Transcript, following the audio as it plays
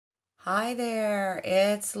Hi there,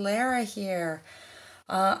 it's Lara here.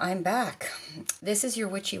 I'm back. This is your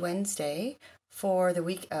Witchy Wednesday for the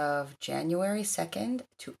week of January 2nd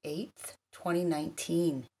to 8th,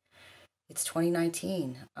 2019. It's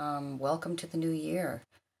 2019. Welcome to the new year.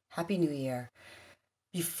 Happy New Year.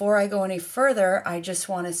 Before I go any further, I just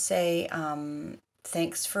want to say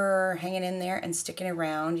thanks for hanging in there and sticking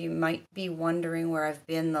around. You might be wondering where I've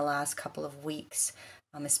been the last couple of weeks,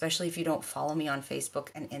 especially if you don't follow me on Facebook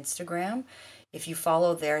and Instagram. If you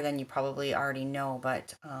follow there, then you probably already know,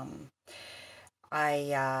 but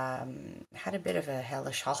I had a bit of a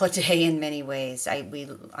hellish holiday in many ways.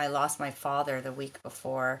 I lost my father the week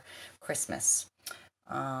before Christmas,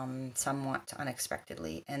 somewhat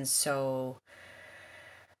unexpectedly, and so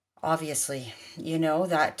obviously, you know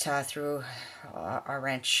that threw a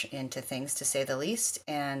wrench into things, to say the least.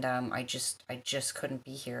 And I just couldn't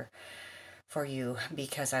be here for you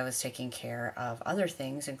because I was taking care of other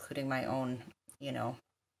things, including my own, you know,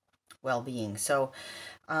 well-being. So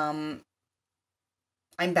um,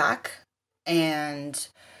 I'm back, and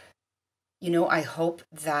I hope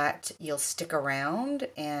that you'll stick around.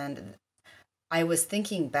 And I was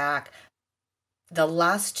thinking back the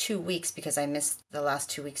last 2 weeks, because I missed the last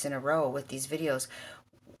 2 weeks in a row with these videos,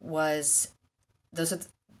 was those are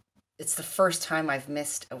it's the first time I've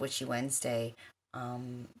missed a Witchy Wednesday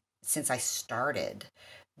um, since I started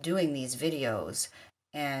doing these videos,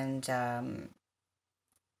 and and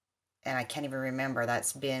I can't even remember.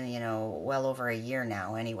 That's been well over a year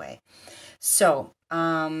now. Anyway, so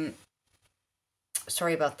sorry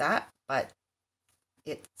about that, but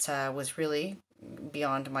it was really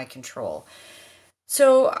beyond my control.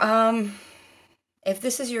 So if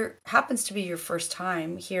this is happens to be your first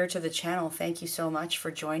time here to the channel, thank you so much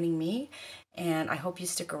for joining me, and I hope you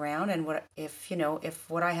stick around. And if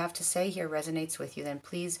what I have to say here resonates with you, then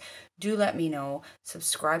please do let me know.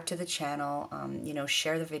 Subscribe to the channel,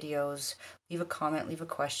 share the videos, leave a comment, leave a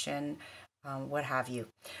question, what have you.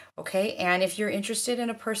 Okay, and if you're interested in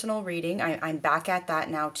a personal reading, I'm back at that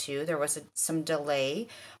now too. There was some delay.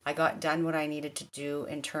 I got done what I needed to do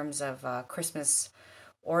in terms of Christmas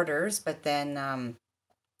orders, but then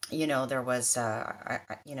there was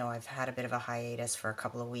I've had a bit of a hiatus for a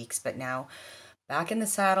couple of weeks, but now back in the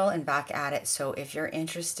saddle and back at it. So if you're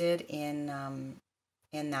interested in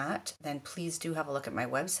that, then please do have a look at my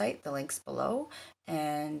website. The link's below,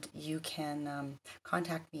 and you can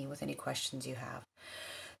contact me with any questions you have.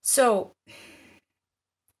 So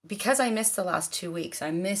because I missed the last 2 weeks,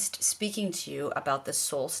 I missed speaking to you about the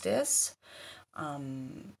solstice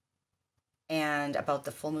and about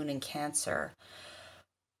the full moon in Cancer.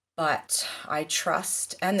 But I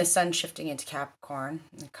trust, and the sun shifting into Capricorn,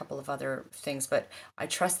 and a couple of other things, but I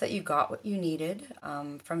trust that you got what you needed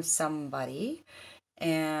from somebody.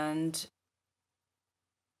 And,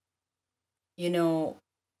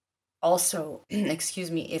 also,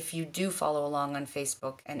 excuse me, if you do follow along on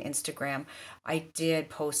Facebook and Instagram, I did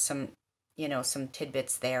post some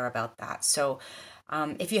tidbits there about that. So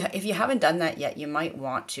if you haven't done that yet, you might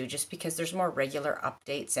want to, just because there's more regular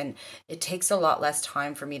updates, and it takes a lot less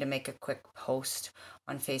time for me to make a quick post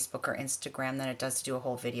on Facebook or Instagram than it does to do a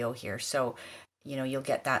whole video here. So you'll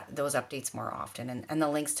get those updates more often, and the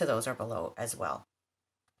links to those are below as well.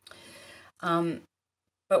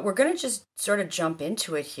 But we're going to just sort of jump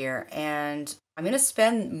into it here, and I'm going to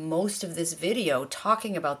spend most of this video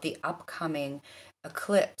talking about the upcoming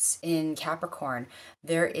eclipse in Capricorn.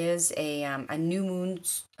 There is a new moon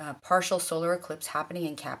partial solar eclipse happening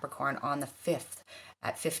in Capricorn on the 5th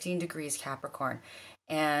at 15 degrees Capricorn.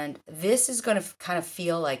 And this is going to kind of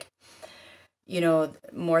feel like,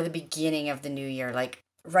 more the beginning of the new year. Like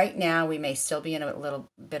right now, we may still be in a little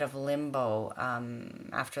bit of limbo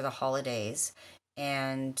after the holidays.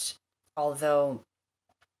 And although,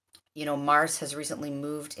 Mars has recently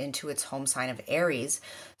moved into its home sign of Aries,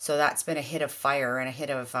 so that's been a hit of fire and a hit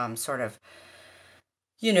of sort of,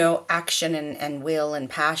 action and will and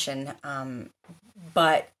passion.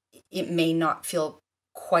 But it may not feel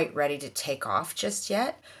quite ready to take off just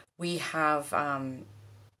yet. We have,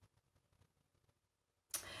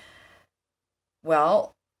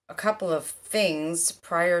 well, a couple of things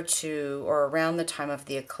prior to or around the time of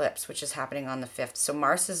the eclipse, which is happening on the 5th. So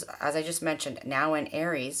Mars is, as I just mentioned, now in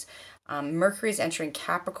Aries. Mercury is entering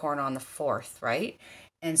Capricorn on the 4th, right?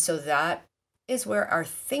 And so that is where our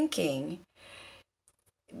thinking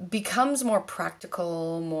becomes more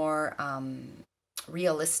practical, more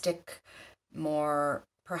realistic,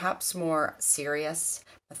 perhaps more serious,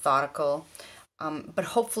 methodical, but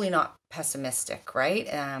hopefully not pessimistic, right?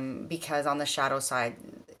 Because on the shadow side,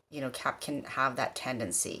 Cap can have that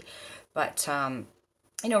tendency. But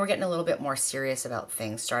we're getting a little bit more serious about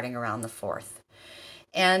things starting around the 4th.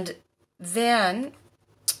 And then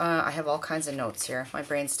I have all kinds of notes here. My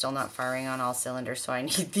brain's still not firing on all cylinders, so I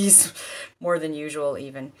need these more than usual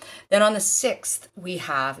even. Then on the 6th, we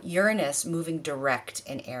have Uranus moving direct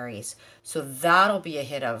in Aries. So that'll be a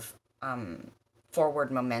hit of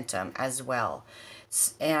forward momentum as well.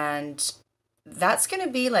 And that's going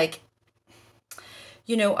to be like,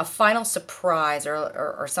 a final surprise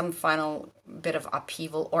or some final bit of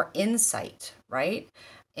upheaval or insight, right?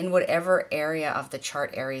 In whatever area of the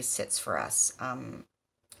chart Aries sits for us.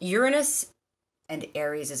 Uranus and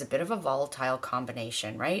Aries is a bit of a volatile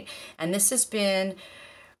combination, right? And this has been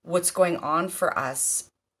what's going on for us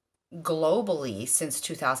globally since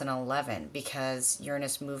 2011, because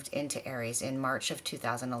Uranus moved into Aries in March of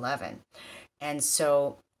 2011. And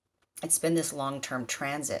so it's been this long-term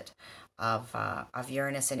transit of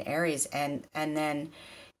Uranus and Aries, and then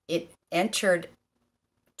it entered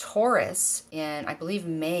Taurus in, I believe,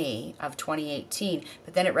 May of 2018,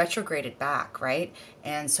 but then it retrograded back, right?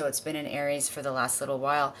 And so it's been in Aries for the last little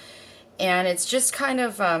while. And it's just kind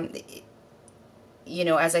of, as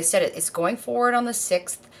I said, it's going forward on the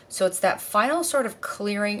 6th. So it's that final sort of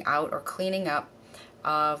clearing out or cleaning up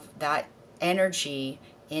of that energy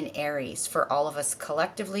in Aries for all of us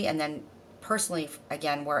collectively, and then personally,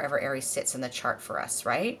 again, wherever Aries sits in the chart for us,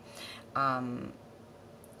 right?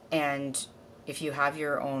 And if you have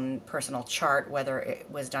your own personal chart, whether it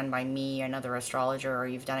was done by me, another astrologer, or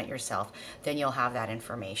you've done it yourself, then you'll have that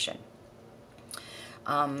information.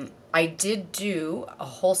 I did do a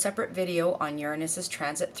whole separate video on Uranus's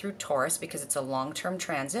transit through Taurus because it's a long-term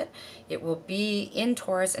transit. It will be in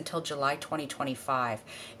Taurus until July 2025.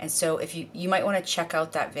 And so if you might want to check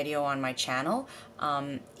out that video on my channel.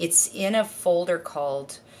 It's in a folder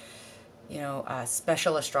called,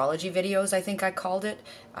 special astrology videos, I think I called it.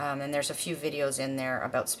 And there's a few videos in there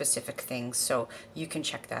about specific things. So you can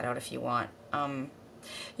check that out if you want.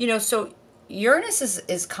 So Uranus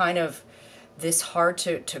is kind of this hard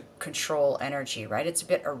to control energy, right? It's a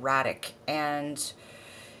bit erratic, and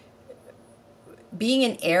being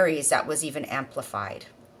in Aries, that was even amplified,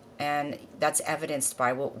 and that's evidenced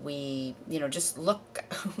by what we, just look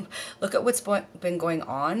at what's been going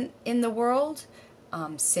on in the world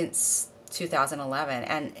since 2011,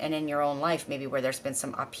 and in your own life, maybe where there's been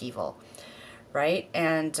some upheaval, right?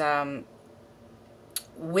 And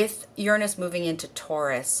with Uranus moving into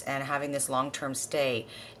Taurus and having this long-term stay,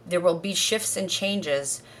 there will be shifts and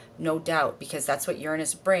changes, no doubt, because that's what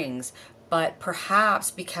Uranus brings. But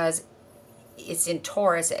perhaps because it's in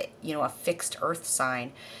Taurus, a fixed earth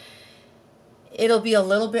sign, it'll be a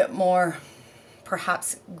little bit more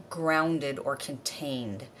perhaps grounded or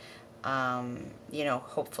contained,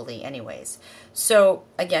 hopefully anyways. So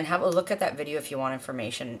again, have a look at that video if you want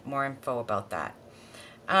more info about that.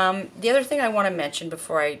 The other thing I want to mention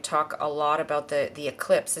before I talk a lot about the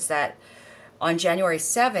eclipse is that on January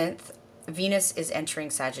 7th, Venus is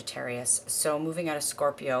entering Sagittarius, so moving out of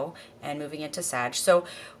Scorpio and moving into Sag. So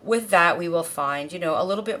with that, we will find, a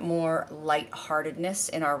little bit more lightheartedness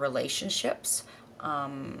in our relationships,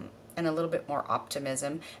 and a little bit more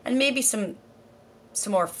optimism, and maybe some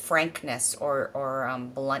more frankness or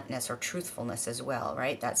bluntness or truthfulness as well,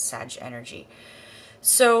 right? That's Sag energy.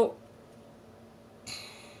 So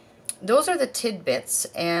those are the tidbits,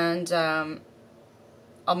 and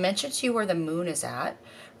I'll mention to you where the moon is at.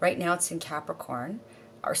 Right now it's in Capricorn,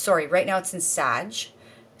 right now it's in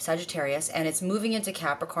Sagittarius, and it's moving into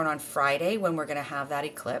Capricorn on Friday when we're going to have that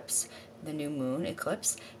eclipse, the new moon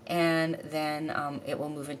eclipse, and then it will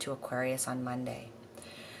move into Aquarius on Monday.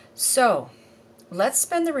 So let's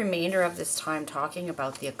spend the remainder of this time talking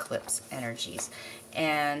about the eclipse energies,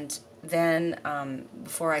 and then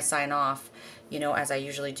before I sign off, as I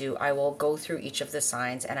usually do, I will go through each of the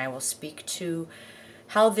signs and I will speak to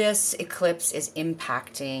how this eclipse is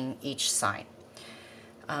impacting each sign.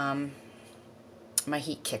 My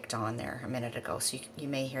heat kicked on there a minute ago, so you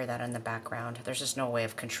may hear that in the background. There's just no way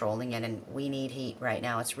of controlling it, and we need heat right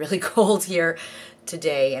now. It's really cold here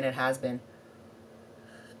today, and it has been.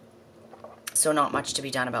 So not much to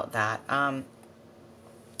be done about that.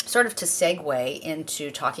 Sort of to segue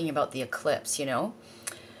into talking about the eclipse,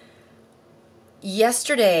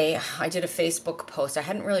 Yesterday, I did a Facebook post. I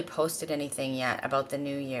hadn't really posted anything yet about the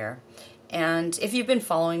new year. And if you've been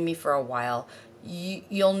following me for a while,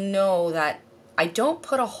 you'll know that I don't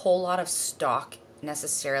put a whole lot of stock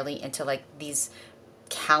necessarily into like these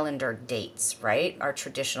calendar dates, right? Our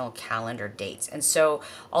traditional calendar dates. And so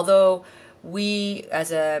although we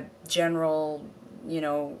as a general,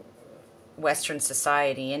 Western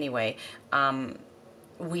society anyway,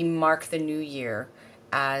 we mark the new year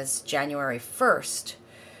as January 1st,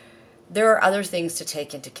 there are other things to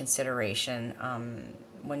take into consideration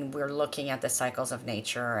when we're looking at the cycles of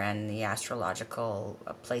nature and the astrological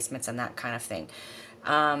placements and that kind of thing.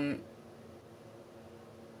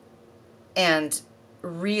 And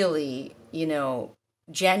really,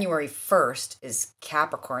 January 1st is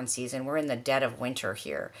Capricorn season. We're in the dead of winter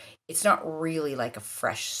here. It's not really like a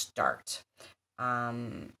fresh start.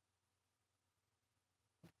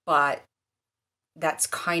 But that's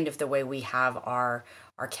kind of the way we have our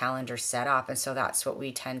calendar set up. And so that's what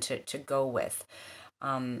we tend to go with.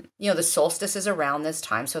 The solstice is around this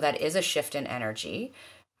time. So that is a shift in energy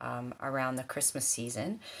around the Christmas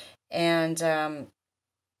season. And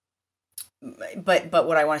but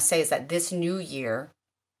what I want to say is that this new year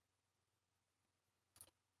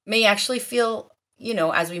may actually feel,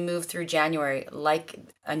 as we move through January, like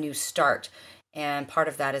a new start. And part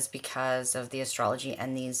of that is because of the astrology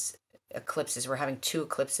and these eclipses. We're having 2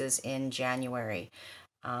 eclipses in January.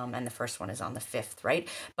 And the first one is on the 5th, right?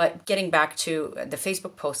 But getting back to the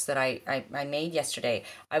Facebook post that I made yesterday,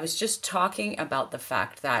 I was just talking about the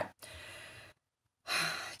fact that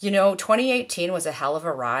 2018 was a hell of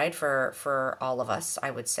a ride for all of us,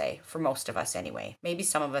 I would say, for most of us anyway. Maybe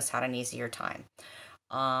some of us had an easier time.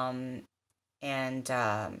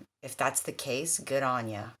 If that's the case, good on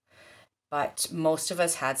you. But most of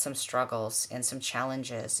us had some struggles and some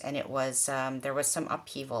challenges, and it was there was some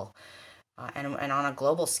upheaval, and on a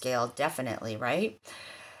global scale, definitely, right?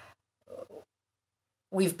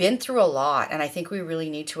 We've been through a lot, and I think we really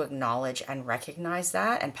need to acknowledge and recognize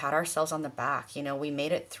that and pat ourselves on the back. We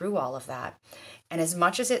made it through all of that. And as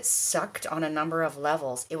much as it sucked on a number of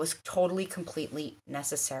levels, it was totally, completely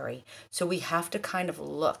necessary. So we have to kind of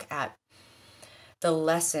look at the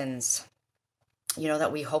lessons,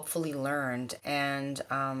 that we hopefully learned, and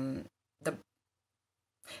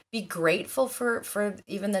be grateful for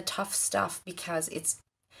even the tough stuff, because it's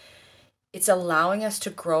allowing us to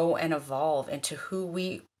grow and evolve into who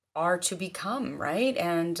we are to become, right?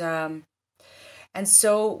 And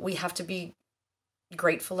so we have to be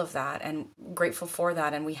grateful of that and grateful for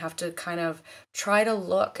that, and we have to kind of try to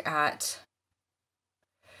look at,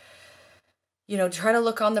 try to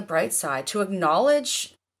look on the bright side, to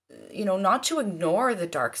acknowledge, not to ignore the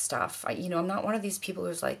dark stuff. I'm not one of these people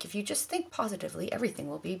who's like, if you just think positively, everything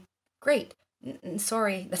will be great.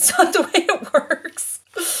 Sorry, that's not the way it works.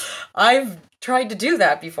 I've tried to do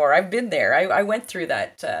that before. I've been there. I went through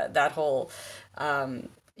that whole,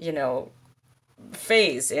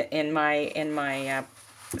 phase in my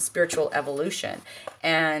spiritual evolution,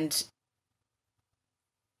 and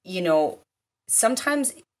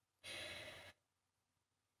sometimes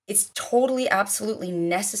it's totally, absolutely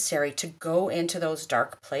necessary to go into those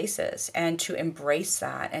dark places and to embrace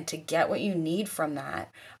that and to get what you need from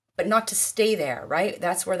that, but not to stay there, right?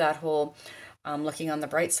 That's where that whole looking on the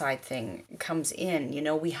bright side thing comes in.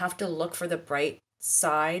 We have to look for the bright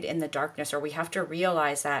side in the darkness, or we have to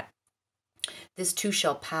realize that this too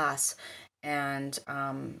shall pass. And,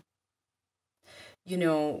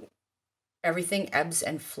 everything ebbs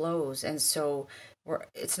and flows. And so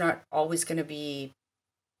it's not always going to be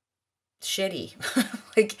shitty.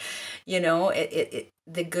 Like,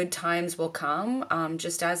 the good times will come,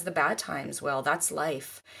 just as the bad times will. That's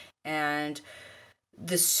life. And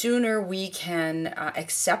the sooner we can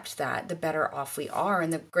accept that, the better off we are,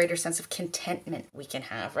 and the greater sense of contentment we can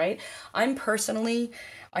have, right? I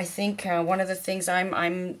think one of the things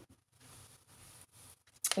I'm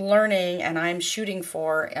learning and I'm shooting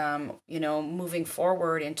for, moving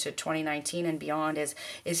forward into 2019 and beyond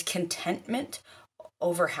is contentment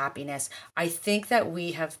over happiness. I think that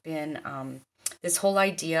we have been, this whole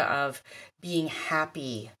idea of being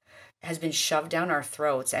happy has been shoved down our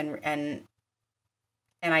throats, and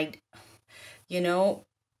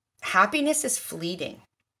happiness is fleeting.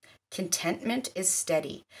 Contentment is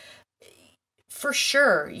steady. For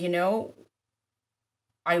sure,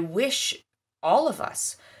 I wish all of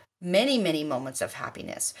us many, many moments of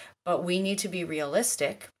happiness, but we need to be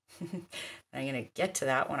realistic. I'm going to get to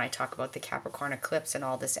that when I talk about the Capricorn eclipse and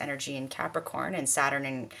all this energy in Capricorn and Saturn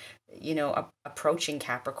and, approaching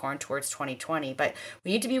Capricorn towards 2020. But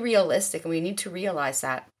we need to be realistic, and we need to realize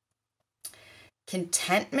that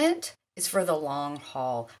contentment is for the long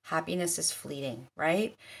haul. Happiness is fleeting,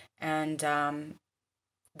 right? And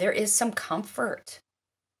there is some comfort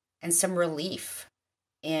and some relief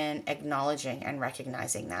in acknowledging and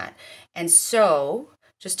recognizing that. And so,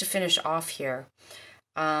 just to finish off here,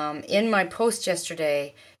 in my post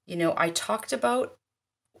yesterday, I talked about,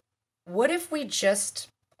 what if we just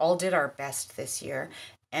all did our best this year,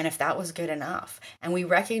 and if that was good enough, and we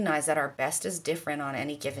recognize that our best is different on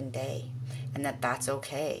any given day, and that's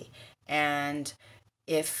okay. And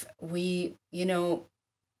if we,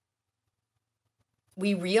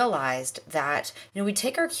 we realized that, we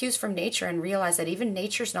take our cues from nature and realize that even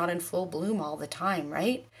nature's not in full bloom all the time,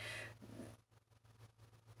 right?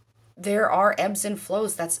 There are ebbs and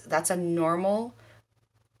flows. That's a normal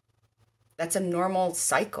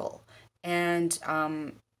cycle. And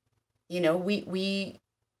we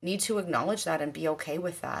need to acknowledge that and be okay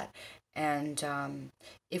with that. And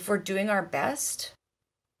if we're doing our best,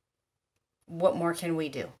 what more can we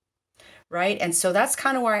do? Right? And so that's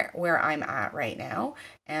kind of where I'm at right now.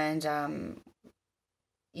 And I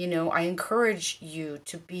encourage you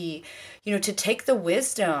to be, to take the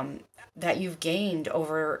wisdom that you've gained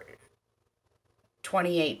over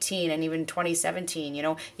 2018 and even 2017,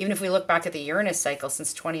 even if we look back at the Uranus cycle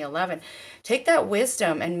since 2011, take that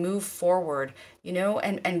wisdom and move forward,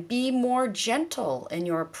 and be more gentle in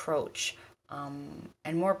your approach,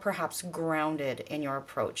 and more perhaps grounded in your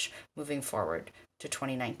approach moving forward to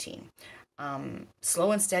 2019.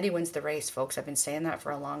 Slow and steady wins the race, folks. I've been saying that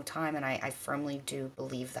for a long time, and I firmly do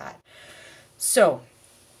believe that. So,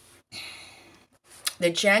 the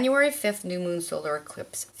January 5th new moon solar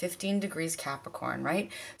eclipse, 15 degrees Capricorn,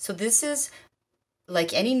 right? So this is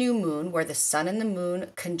like any new moon where the sun and the moon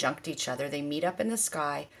conjunct each other. They meet up in the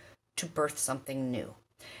sky to birth something new.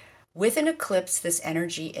 With an eclipse, this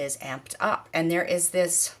energy is amped up. And there is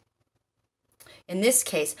this, in this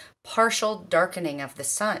case, partial darkening of the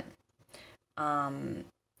sun. And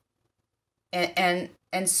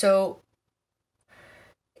so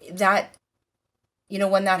that,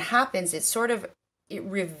 when that happens, it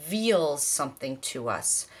reveals something to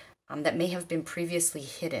us that may have been previously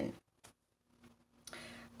hidden.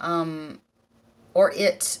 Or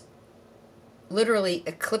it literally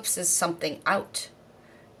eclipses something out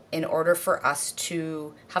in order for us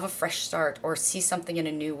to have a fresh start, or see something in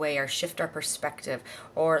a new way, or shift our perspective,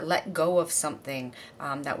 or let go of something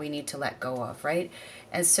that we need to let go of, right?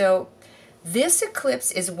 And so this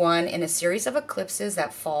eclipse is one in a series of eclipses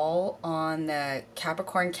that fall on the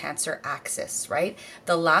Capricorn-Cancer axis, right?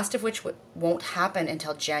 The last of which won't happen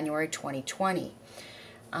until January 2020.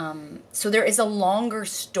 So there is a longer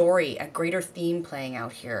story, a greater theme playing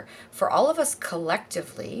out here. For all of us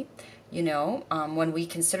collectively, when we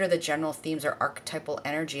consider the general themes or archetypal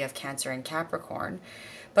energy of Cancer and Capricorn,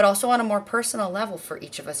 but also on a more personal level for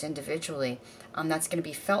each of us individually, that's going to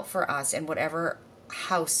be felt for us in whatever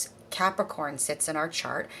house Capricorn sits in our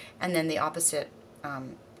chart, and then the opposite,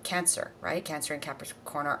 Cancer, right? Cancer and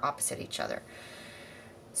Capricorn are opposite each other.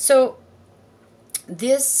 So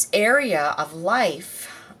this area of life,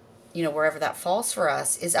 wherever that falls for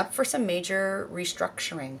us, is up for some major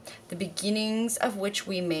restructuring, the beginnings of which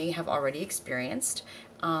we may have already experienced.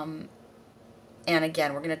 And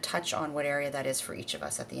again, we're going to touch on what area that is for each of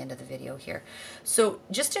us at the end of the video here. So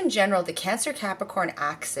just in general, the Cancer-Capricorn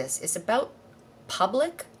axis is about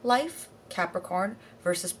public life, Capricorn,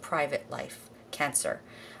 versus private life, Cancer.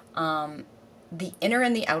 The inner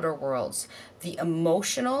and the outer worlds, the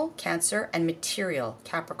emotional, Cancer, and material,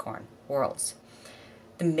 Capricorn, worlds.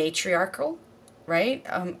 The matriarchal, right,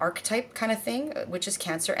 archetype kind of thing, which is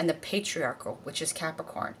Cancer, and the patriarchal, which is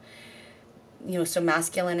Capricorn. So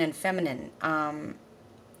masculine and feminine.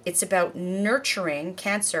 It's about nurturing,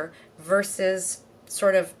 Cancer, versus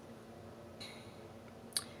sort of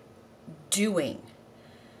doing.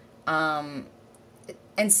 And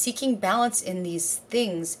seeking balance in these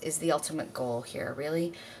things is the ultimate goal here,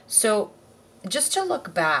 really. So just to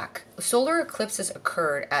look back, solar eclipses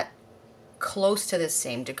occurred at close to the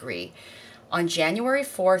same degree on January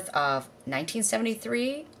 4th of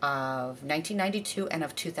 1973, of 1992, and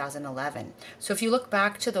of 2011. So if you look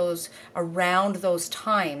back to those, around those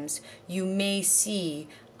times, you may see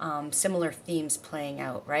similar themes playing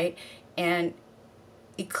out, right? And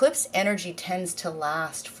eclipse energy tends to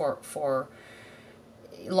last for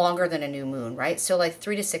longer than a new moon, right? So like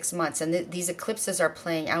 3 to 6 months. And these eclipses are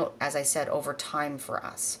playing out, as I said, over time for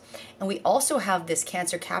us. And we also have this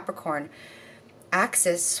Cancer-Capricorn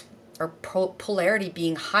axis or polarity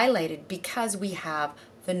being highlighted because we have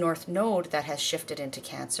the North Node that has shifted into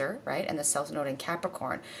Cancer, right? And the South Node in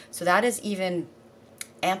Capricorn. So that is even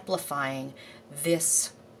amplifying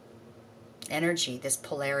this energy, this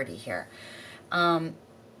polarity here.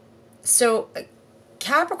 So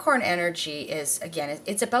Capricorn energy is, again,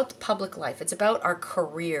 it's about the public life. It's about our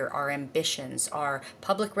career, our ambitions, our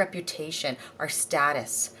public reputation, our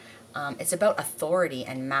status. It's about authority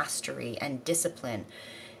and mastery and discipline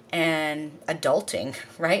and adulting,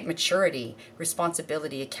 right? Maturity,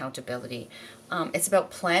 responsibility, accountability. It's about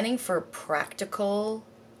planning for practical,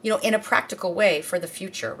 in a practical way for the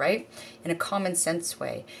future, right? In a common sense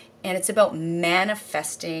way. And it's about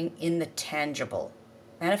manifesting in the tangible.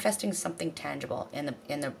 manifesting something tangible in the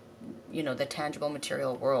the tangible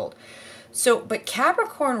material world. So, but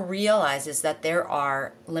Capricorn realizes that there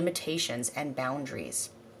are limitations and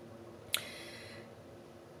boundaries,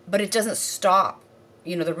 but it doesn't stop.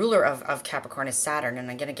 The ruler of Capricorn is Saturn, and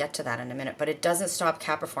I'm going to get to that in a minute, but it doesn't stop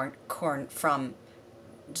Capricorn from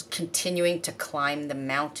continuing to climb the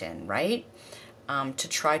mountain, right? To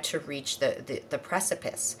try to reach the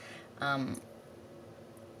precipice. But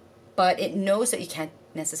it knows that you can't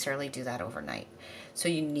necessarily do that overnight. So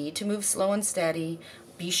you need to move slow and steady,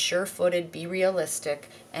 be sure-footed, be realistic,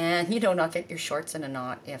 and, not get your shorts in a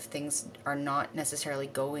knot if things are not necessarily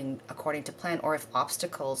going according to plan, or if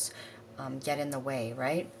obstacles get in the way,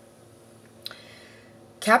 right?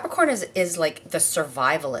 Capricorn is like the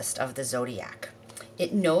survivalist of the zodiac.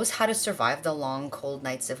 It knows how to survive the long, cold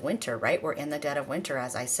nights of winter, right? We're in the dead of winter,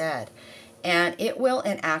 as I said. And it will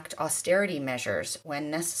enact austerity measures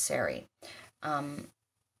when necessary.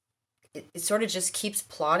 It sort of just keeps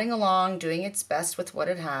plodding along, doing its best with what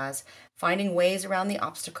it has, finding ways around the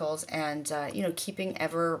obstacles, and, keeping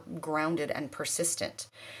ever grounded and persistent.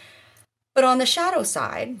 But on the shadow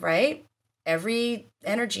side, right? Every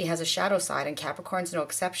energy has a shadow side, and Capricorn's no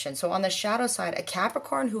exception. So on the shadow side, a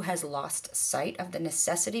Capricorn who has lost sight of the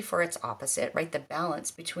necessity for its opposite, right? The balance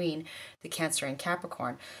between the Cancer and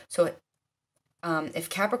Capricorn. So if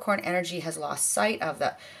Capricorn energy has lost sight of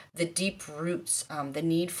the deep roots, the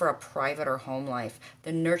need for a private or home life,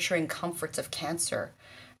 the nurturing comforts of Cancer,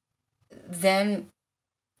 then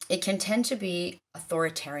it can tend to be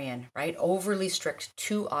authoritarian, right? Overly strict,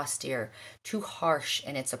 too austere, too harsh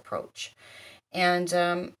in its approach. And,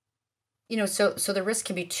 so the risk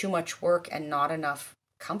can be too much work and not enough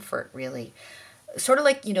comfort, really. Sort of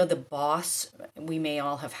like, the boss, we may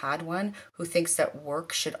all have had one, who thinks that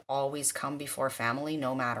work should always come before family,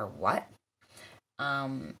 no matter what.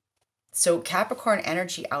 So Capricorn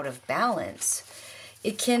energy out of balance,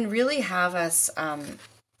 it can really have us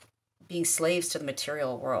being slaves to the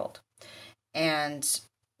material world, and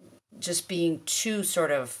just being too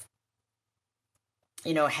sort of,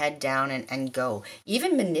 head down and go,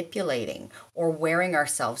 even manipulating or wearing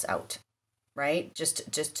ourselves out, right?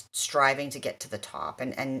 Just striving to get to the top,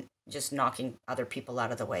 and just knocking other people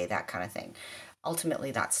out of the way, that kind of thing.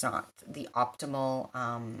 Ultimately, that's not the optimal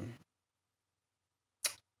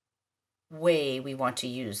way we want to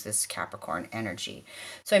use this Capricorn energy.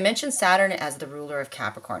 So I mentioned Saturn as the ruler of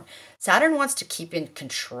Capricorn. Saturn wants to keep in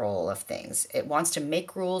control of things. It wants to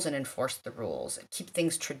make rules and enforce the rules, keep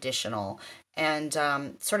things traditional, and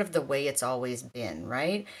sort of the way it's always been,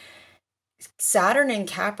 right? Saturn in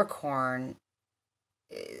Capricorn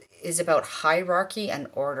is about hierarchy and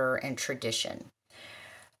order and tradition.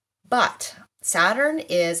 But Saturn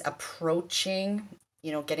is approaching,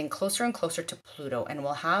 getting closer and closer to Pluto, and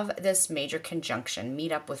we'll have this major conjunction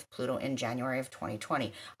meet up with Pluto in January of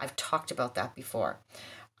 2020. I've talked about that before.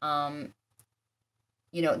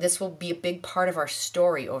 This will be a big part of our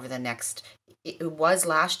story over the next, it was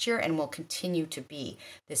last year and will continue to be,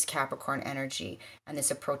 this Capricorn energy and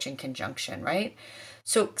this approaching conjunction, right?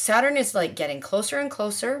 So Saturn is like getting closer and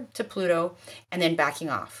closer to Pluto, and then backing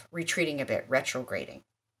off, retreating a bit, retrograding,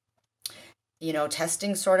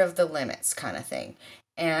 testing sort of the limits kind of thing.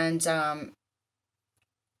 And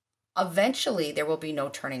eventually there will be no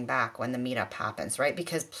turning back when the meetup happens, right?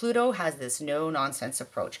 Because Pluto has this no nonsense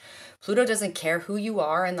approach. Pluto doesn't care who you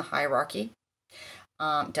are in the hierarchy,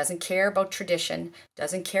 doesn't care about tradition,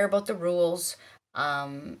 doesn't care about the rules.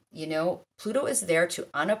 Pluto is there to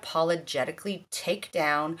unapologetically take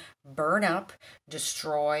down, burn up,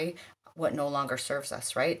 destroy what no longer serves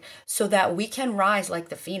us, right? So that we can rise like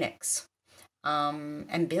the phoenix,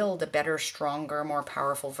 and build a better, stronger, more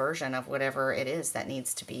powerful version of whatever it is that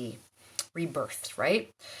needs to be rebirthed, right?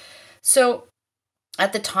 So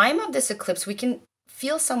at the time of this eclipse, we can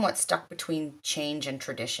feel somewhat stuck between change and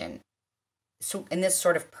tradition. So in this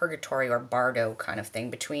sort of purgatory or bardo kind of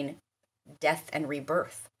thing, between death and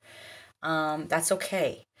rebirth. That's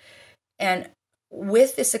okay. And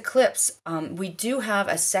with this eclipse, we do have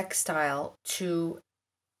a sextile to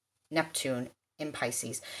Neptune in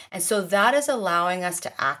Pisces. And so that is allowing us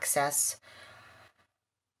to access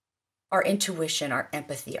our intuition, our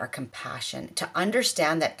empathy, our compassion, to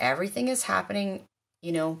understand that everything is happening,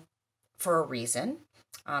 for a reason.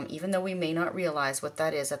 Even though we may not realize what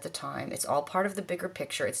that is at the time, it's all part of the bigger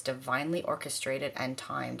picture. It's divinely orchestrated and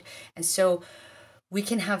timed. And so we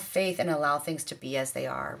can have faith and allow things to be as they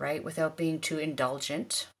are, right? Without being too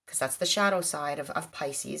indulgent, because that's the shadow side of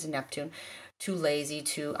Pisces and Neptune, too lazy,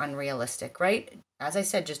 too unrealistic, right? As I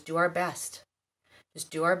said, just do our best.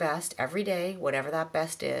 Just do our best every day, whatever that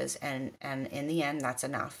best is. And in the end, that's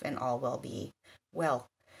enough, and all will be well.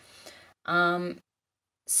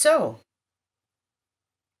 So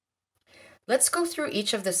let's go through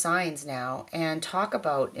each of the signs now and talk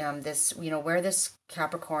about this, where this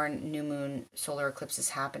Capricorn new moon solar eclipse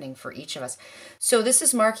is happening for each of us. So this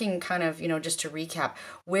is marking kind of, just to recap,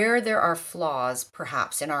 where there are flaws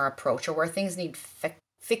perhaps in our approach, or where things need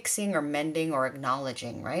fixing or mending or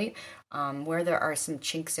acknowledging, right? Where there are some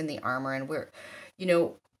chinks in the armor, and where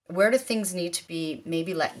do things need to be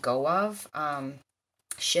maybe let go of,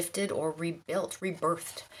 shifted or rebuilt,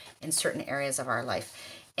 rebirthed in certain areas of our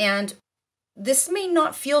life. And this may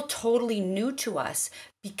not feel totally new to us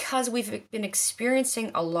because we've been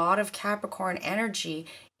experiencing a lot of Capricorn energy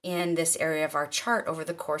in this area of our chart over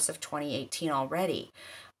the course of 2018 already.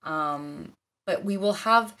 But we will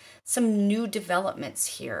have some new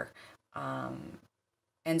developments here.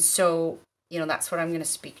 And so, that's what I'm going to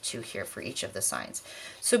speak to here for each of the signs.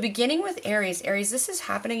 So beginning with Aries, this is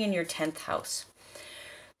happening in your 10th house.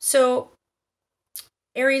 So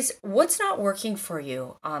Aries, what's not working for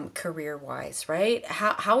you career-wise, right?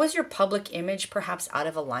 How is your public image perhaps out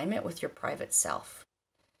of alignment with your private self?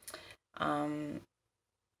 Are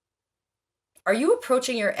you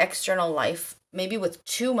approaching your external life maybe with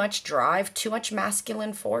too much drive, too much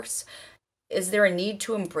masculine force? Is there a need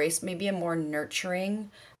to embrace maybe a more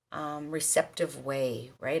nurturing, receptive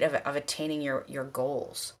way, right, of attaining your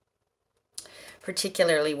goals?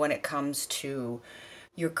 Particularly when it comes to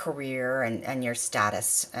your career and your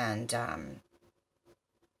status and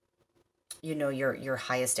your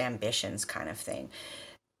highest ambitions kind of thing.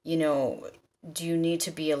 Do you need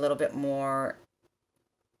to be a little bit more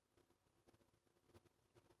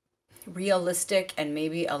realistic and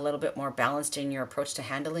maybe a little bit more balanced in your approach to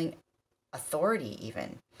handling authority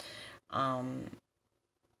even?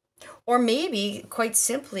 Or maybe quite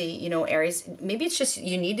simply, Aries, maybe it's just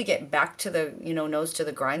you need to get back to the, nose to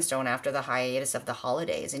the grindstone after the hiatus of the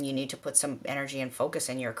holidays, and you need to put some energy and focus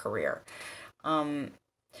in your career. The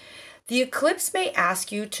eclipse may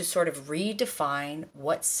ask you to sort of redefine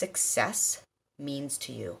what success means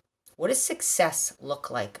to you. What does success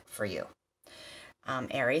look like for you?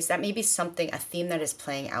 Aries, that may be a theme that is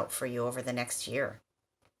playing out for you over the next year.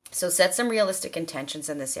 So set some realistic intentions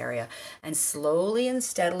in this area and slowly and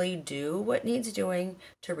steadily do what needs doing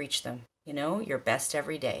to reach them. Your best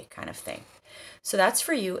every day kind of thing. So that's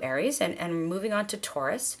for you, Aries. And moving on to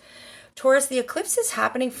Taurus. Taurus, the eclipse is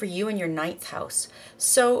happening for you in your 9th house.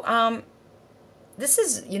 So this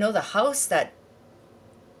is, the house that,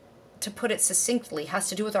 to put it succinctly, has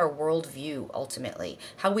to do with our worldview, ultimately,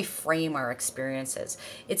 how we frame our experiences.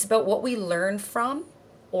 It's about what we learn from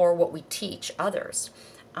or what we teach others.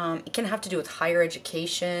 It can have to do with higher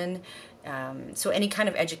education. So any kind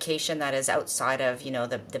of education that is outside of,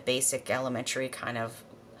 the basic elementary kind of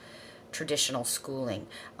traditional schooling.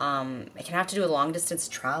 It can have to do with long distance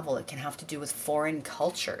travel. It can have to do with foreign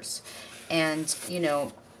cultures and,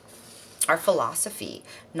 our philosophy,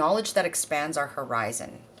 knowledge that expands our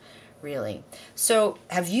horizon, really. So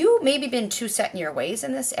have you maybe been too set in your ways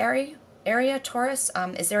in this area, Taurus?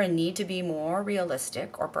 Is there a need to be more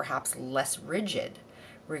realistic or perhaps less rigid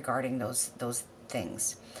regarding those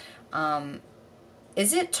things?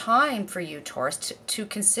 Is it time for you, Taurus, to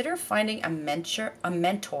consider finding a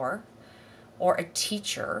mentor or a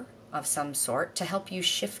teacher of some sort to help you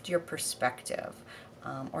shift your perspective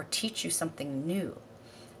or teach you something new?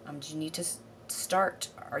 Do you need to start?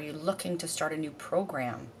 Are you looking to start a new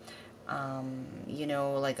program?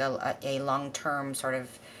 Like a long-term sort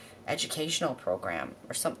of educational program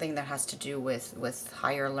or something that has to do with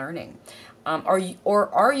higher learning. Are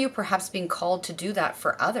you perhaps being called to do that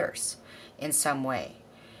for others in some way?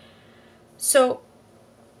 So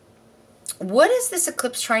what is this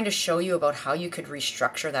eclipse trying to show you about how you could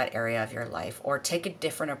restructure that area of your life or take a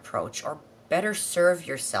different approach or better serve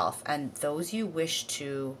yourself and those you wish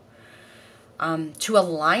to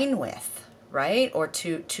align with, right? Or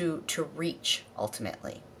to reach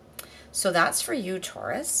ultimately. So that's for you,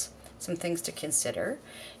 Taurus, some things to consider.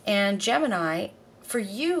 And Gemini, for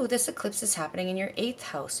you, this eclipse is happening in your 8th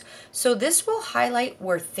house. So this will highlight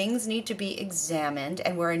where things need to be examined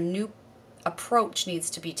and where a new approach needs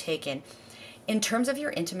to be taken in terms of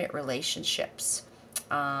your intimate relationships,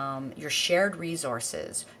 your shared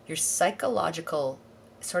resources, your psychological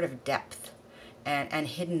sort of depth and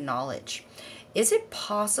hidden knowledge. Is it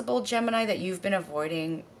possible, Gemini, that you've been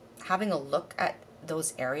avoiding having a look at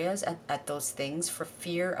those areas, at those things, for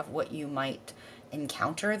fear of what you might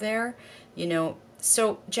encounter there?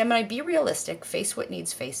 So Gemini, be realistic, face what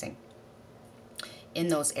needs facing in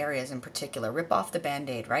those areas in particular. Rip off the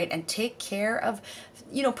Band-Aid, right? And take care of,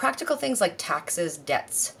 practical things like taxes,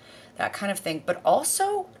 debts, that kind of thing. But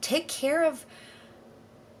also take care of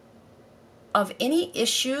of any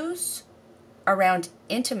issues around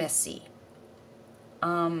intimacy,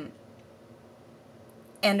 and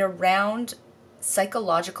around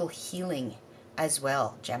psychological healing as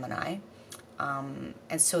well, Gemini. And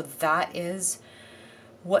so that is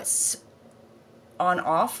what's on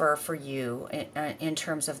offer for you in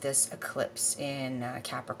terms of this eclipse in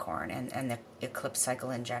Capricorn and the eclipse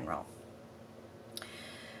cycle in general.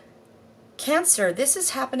 Cancer, this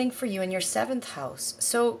is happening for you in your 7th house.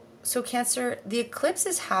 So Cancer, the eclipse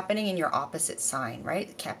is happening in your opposite sign,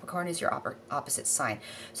 right? Capricorn is your opposite sign.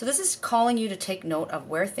 So this is calling you to take note of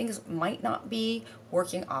where things might not be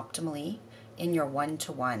working optimally in your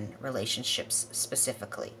one-to-one relationships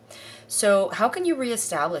specifically. So how can you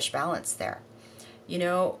reestablish balance there? You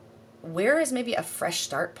know, where is maybe a fresh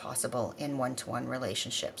start possible in one-to-one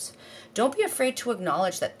relationships? Don't be afraid to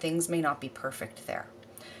acknowledge that things may not be perfect there.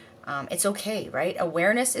 It's okay, right?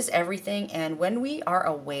 Awareness is everything. And when we are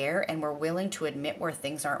aware and we're willing to admit where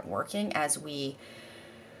things aren't working as we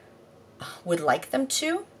would like them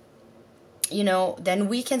to, you know, then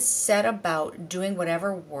we can set about doing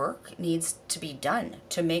whatever work needs to be done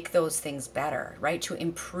to make those things better, right? To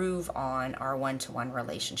improve on our one-to-one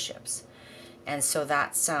relationships. And so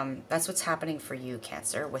that's what's happening for you,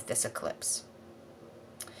 Cancer, with this eclipse.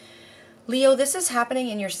 Leo, this is happening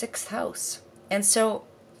in your 6th house. And so,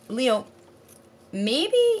 Leo,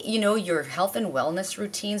 maybe, you know, your health and wellness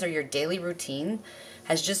routines or your daily routine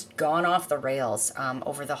has just gone off the rails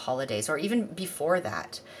over the holidays, or even before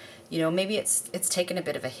that. You know, maybe it's taken a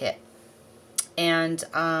bit of a hit. And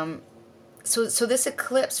so this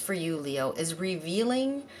eclipse for you, Leo, is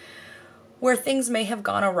revealing where things may have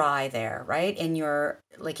gone awry there, right? In your,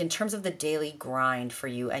 like, in terms of the daily grind for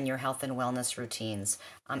you and your health and wellness routines,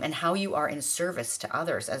 and how you are in service to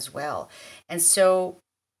others as well. And so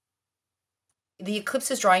the eclipse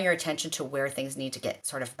is drawing your attention to where things need to get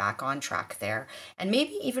sort of back on track there, and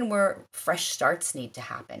maybe even where fresh starts need to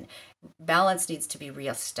happen. Balance needs to be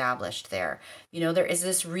reestablished there. You know, there is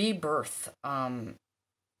this rebirth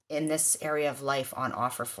in this area of life on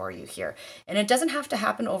offer for you here. And it doesn't have to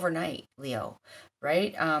happen overnight, Leo,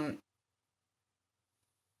 right?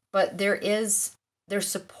 But there's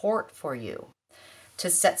support for you to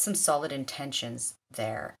set some solid intentions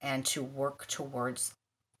there and to work towards,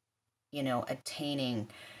 you know, attaining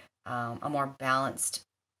a more balanced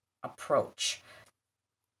approach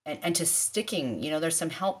and to sticking, you know, there's some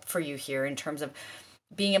help for you here in terms of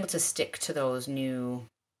being able to stick to those new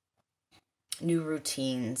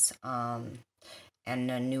routines and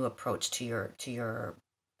a new approach to your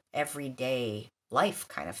everyday life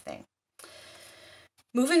kind of thing.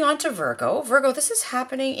 Moving on to Virgo. Virgo, this is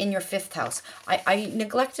happening in your 5th house. I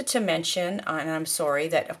neglected to mention, and I'm sorry,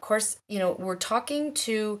 that of course, you know, we're talking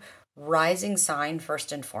to rising sign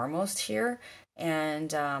first and foremost here,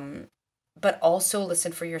 and but also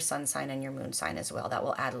listen for your sun sign and your moon sign as well. That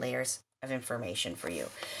will add layers of information for you.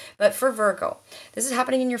 But for Virgo, this is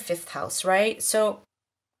happening in your 5th house, right? So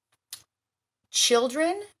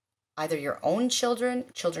children, either your own children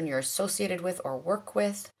you're associated with or work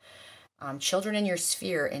with, children in your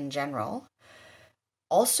sphere in general,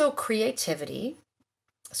 also creativity,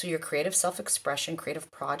 so your creative self-expression, creative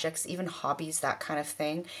projects, even hobbies, that kind of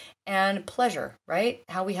thing, and pleasure, right?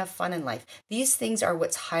 How we have fun in life. These things are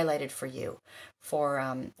what's highlighted for you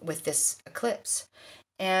with this eclipse.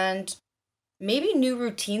 And maybe new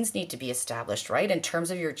routines need to be established, right? In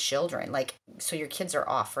terms of your children, like, so your kids are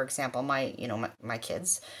off, for example, my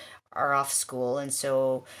kids are off school. And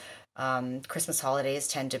so Christmas holidays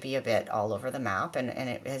tend to be a bit all over the map, and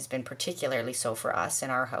it has been particularly so for us in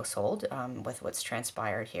our household with what's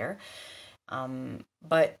transpired here.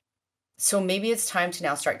 But so maybe it's time to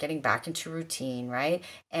now start getting back into routine, right?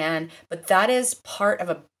 But that is part of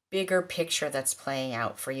a bigger picture that's playing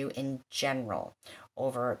out for you in general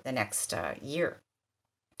over the next year.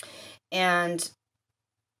 And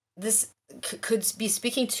this could be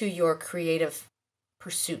speaking to your creative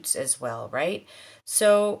pursuits as well, right?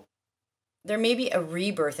 So there may be a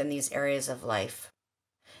rebirth in these areas of life.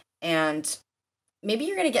 And maybe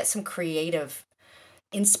you're going to get some creative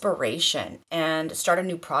inspiration and start a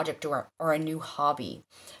new project or a new hobby.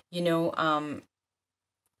 You know,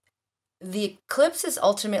 the eclipse is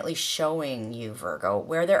ultimately showing you, Virgo,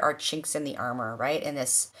 where there are chinks in the armor, right? In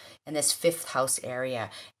this 5th house area,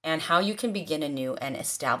 and how you can begin anew and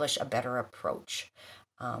establish a better approach.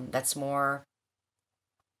 That's more,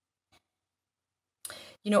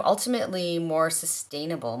 you know, ultimately more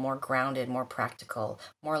sustainable, more grounded, more practical,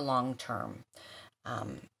 more long-term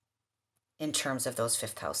in terms of those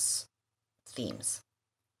 5th house themes.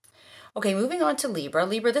 Okay, moving on to Libra.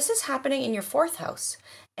 Libra, this is happening in your 4th house.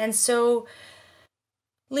 And so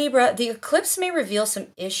Libra, the eclipse may reveal some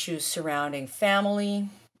issues surrounding family,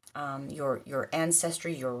 your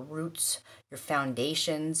ancestry, your roots, your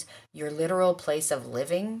foundations, your literal place of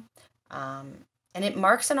living. And it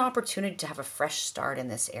marks an opportunity to have a fresh start in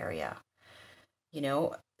this area.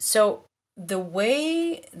 So the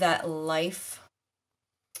way that life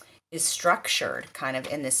is structured kind of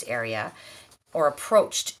in this area or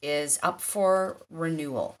approached is up for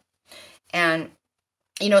renewal. And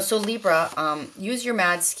so Libra, use your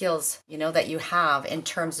mad skills, that you have in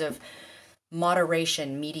terms of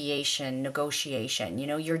moderation, mediation, negotiation,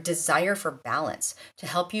 your desire for balance to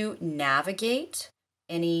help you navigate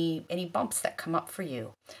any bumps that come up for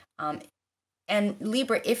you. And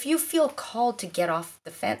Libra, if you feel called to get off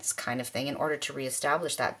the fence kind of thing in order to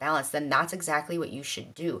reestablish that balance, then that's exactly what you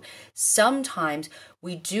should do. Sometimes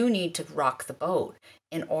we do need to rock the boat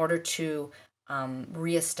in order to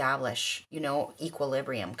reestablish,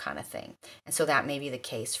 equilibrium kind of thing. And so that may be the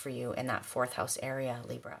case for you in that fourth house area,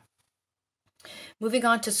 Libra. Moving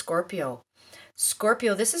on to Scorpio.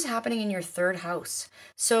 Scorpio, this is happening in your third house.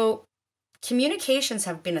 So communications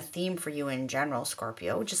have been a theme for you in general,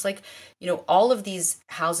 Scorpio. Just like, all of these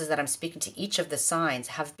houses that I'm speaking to, each of the signs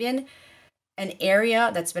have been an area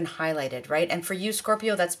that's been highlighted, right? And for you,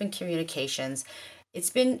 Scorpio, that's been communications. It's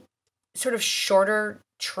been sort of shorter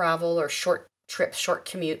travel or short trips, short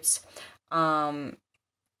commutes.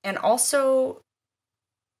 And also,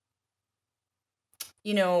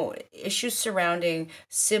 issues surrounding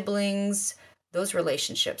siblings, those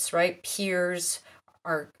relationships, right? Peers,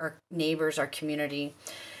 our neighbors, our community.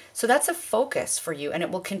 So that's a focus for you, and it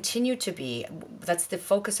will continue to be. That's the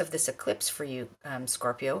focus of this eclipse for you,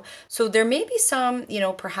 Scorpio. So there may be some,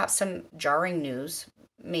 perhaps some jarring news,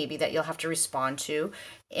 maybe that you'll have to respond to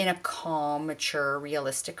in a calm, mature,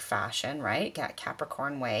 realistic fashion, right?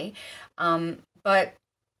 Capricorn way. But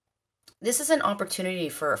this is an opportunity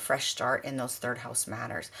for a fresh start in those third house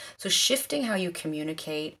matters. So shifting how you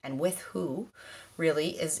communicate and with who really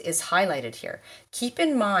is highlighted here. Keep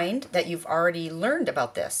in mind that you've already learned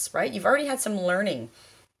about this, right? You've already had some learning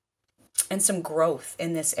and some growth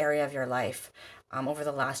in this area of your life over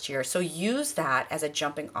the last year. So use that as a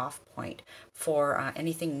jumping off point for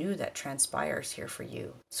anything new that transpires here for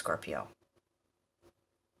you, Scorpio.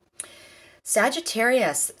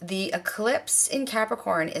 Sagittarius, the eclipse in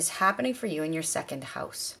Capricorn is happening for you in your second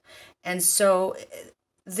house. And so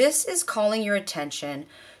this is calling your attention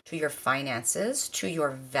to your finances, to your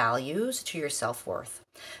values, to your self-worth.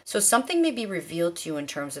 So something may be revealed to you in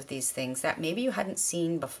terms of these things that maybe you hadn't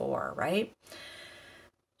seen before, right?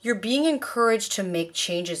 You're being encouraged to make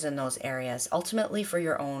changes in those areas, ultimately for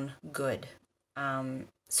your own good.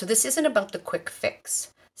 So this isn't about the quick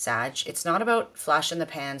fix, Sag. It's not about flash in the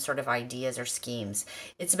pan sort of ideas or schemes.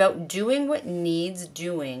 It's about doing what needs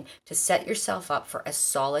doing to set yourself up for a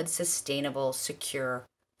solid, sustainable, secure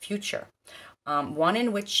future. One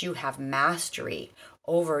in which you have mastery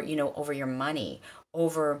over, over your money,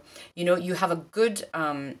 over, you have a good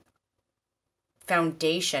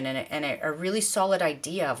foundation and a really solid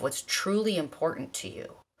idea of what's truly important to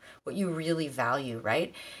you, what you really value,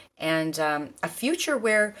 right? And a future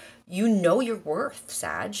where you know your worth,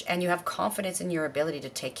 Sag, and you have confidence in your ability to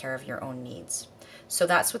take care of your own needs. So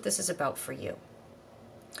that's what this is about for you.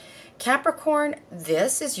 Capricorn,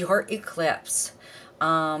 this is your eclipse.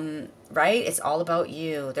 Right? It's all about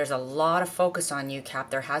you. There's a lot of focus on you, Cap.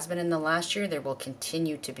 There has been in the last year. There will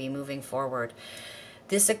continue to be moving forward.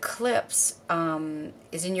 This eclipse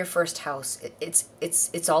is in your first house.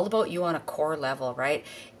 It's all about you on a core level, right?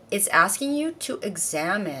 It's asking you to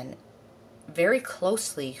examine very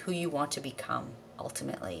closely who you want to become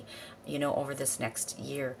ultimately, over this next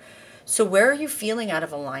year. So where are you feeling out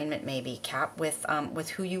of alignment, maybe, Cap, with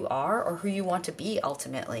who you are or who you want to be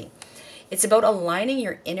ultimately? It's about aligning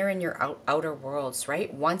your inner and your outer worlds,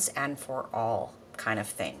 right? Once and for all kind of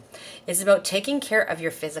thing. It's about taking care of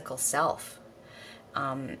your physical self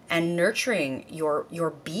and nurturing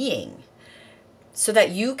your being so that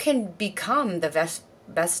you can become the best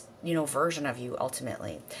version of you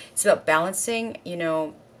ultimately. It's about balancing,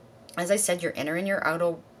 as I said, your inner and your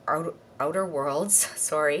outer worlds,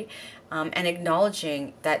 sorry, and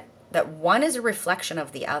acknowledging that one is a reflection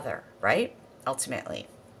of the other, right? Ultimately.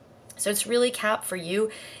 So it's really, Cap, for you,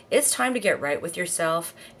 it's time to get right with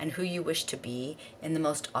yourself and who you wish to be in the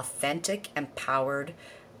most authentic, empowered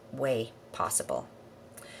way possible.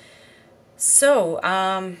 So,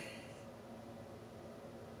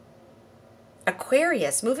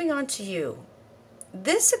 Aquarius, moving on to you.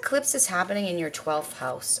 This eclipse is happening in your 12th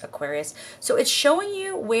house, Aquarius. So it's showing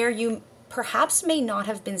you where you perhaps may not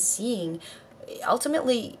have been seeing,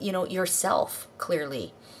 ultimately, yourself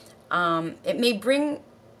clearly. It may bring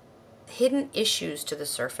hidden issues to the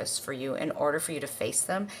surface for you in order for you to face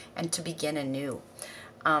them and to begin anew.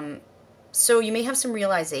 So you may have some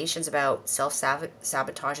realizations about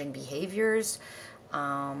self-sabotaging behaviors.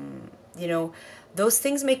 You know, those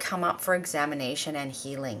things may come up for examination and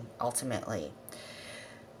healing ultimately.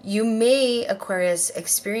 You may, Aquarius,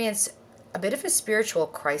 experience a bit of a spiritual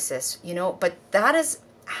crisis, you know, but that is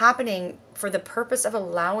happening for the purpose of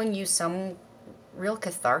allowing you some real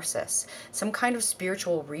catharsis, some kind of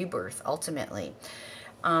spiritual rebirth ultimately.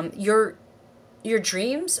 Your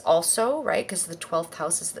dreams also, right? Because the 12th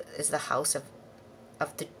house is the house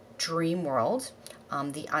of the dream world,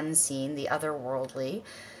 the unseen, the otherworldly.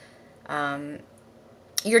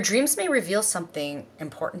 Your dreams may reveal something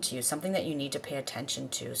important to you, something that you need to pay attention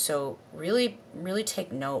to. So really, really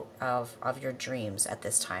take note of your dreams at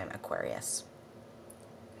this time, Aquarius.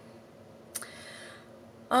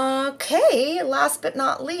 Okay, last but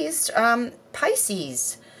not least,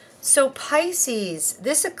 Pisces. So Pisces,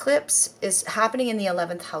 this eclipse is happening in the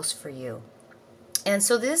 11th house for you. And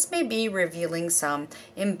so this may be revealing some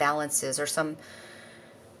imbalances or some,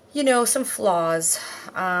 you know, some flaws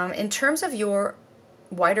in terms of your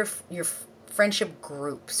your friendship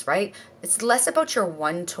groups, right? It's less about your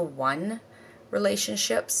one-to-one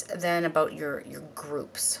relationships than about your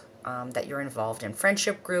groups that you're involved in.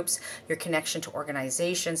 Friendship groups, your connection to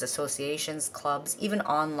organizations, associations, clubs, even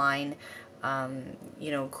online,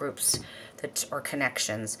 you know, groups that or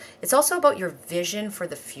connections. It's also about your vision for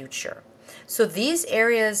the future. So these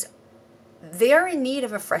areas, they are in need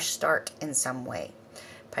of a fresh start in some way,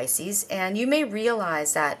 Pisces, and you may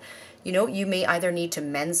realize that, you know, you may either need to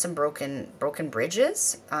mend some broken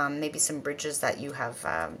bridges, maybe some bridges that you have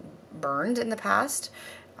burned in the past,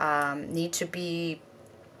 need to be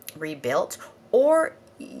rebuilt, or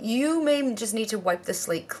you may just need to wipe the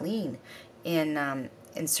slate clean in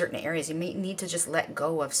certain areas. You may need to just let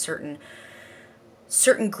go of certain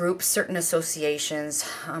groups, certain associations,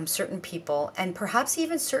 certain people, and perhaps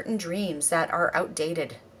even certain dreams that are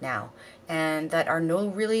outdated now and that are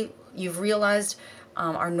you've realized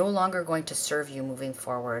are no longer going to serve you moving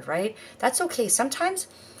forward, right? That's okay. Sometimes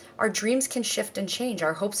our dreams can shift and change.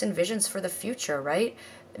 Our hopes and visions for the future, right?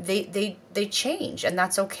 They change, and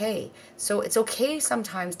that's okay. So it's okay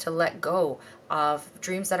sometimes to let go of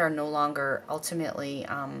dreams that are no longer ultimately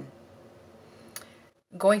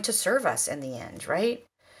going to serve us in the end, right?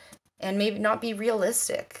 And maybe not be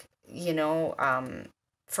realistic, you know,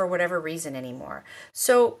 for whatever reason anymore.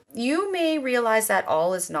 So you may realize that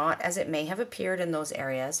all is not as it may have appeared in those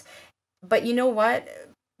areas. But you know what?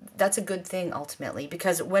 That's a good thing ultimately,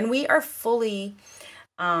 because when we are fully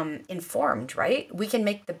informed, right, we can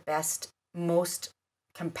make the best, most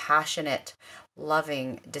compassionate,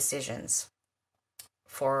 loving decisions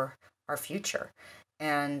for our future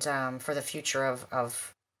and for the future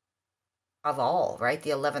of all, right?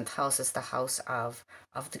 The 11th house is the house of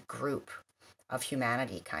the group, of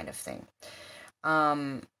humanity, kind of thing.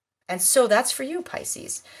 And so that's for you,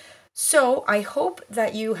 Pisces. So I hope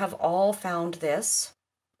that you have all found this,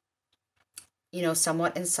 you know,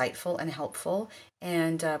 somewhat insightful and helpful.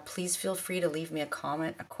 And please feel free to leave me a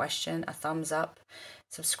comment, a question, a thumbs up,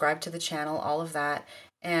 subscribe to the channel, all of that.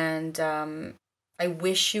 And I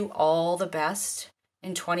wish you all the best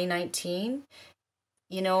in 2019.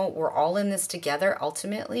 You know, we're all in this together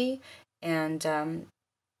ultimately. And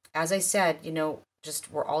as I said, you know,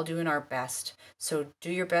 just we're all doing our best. So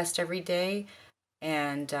do your best every day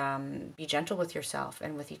and be gentle with yourself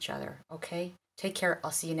and with each other. Okay? Take care.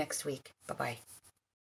 I'll see you next week. Bye-bye.